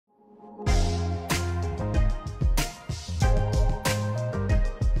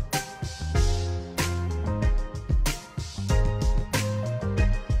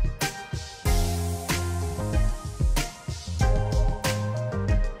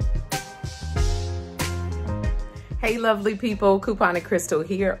Hey, lovely people, Coupon and Crystle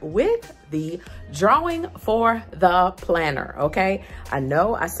here with the drawing for the planner, okay? I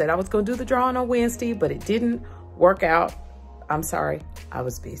know I said I was gonna do the drawing on Wednesday, but it didn't work out. I'm sorry, I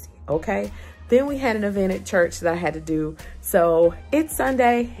was busy, okay? Then we had an event at church that I had to do. So it's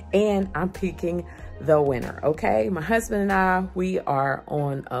Sunday and I'm picking the winner, okay? My husband and I, we are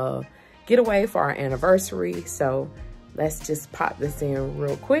on a getaway for our anniversary. So let's just pop this in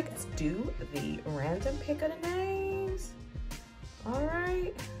real quick. Let's do the random pick of the names. All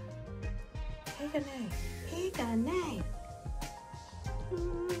right. Pick a name. Pick a name.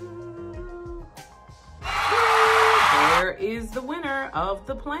 There is the winner of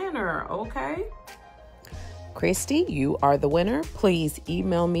the planner, okay? Christy, you are the winner. Please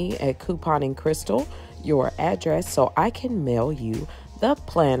email me at Coupon and Crystle your address so I can mail you the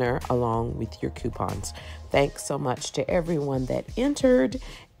planner along with your coupons. Thanks so much to everyone that entered.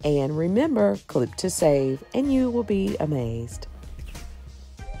 And remember, click to save and you will be amazed.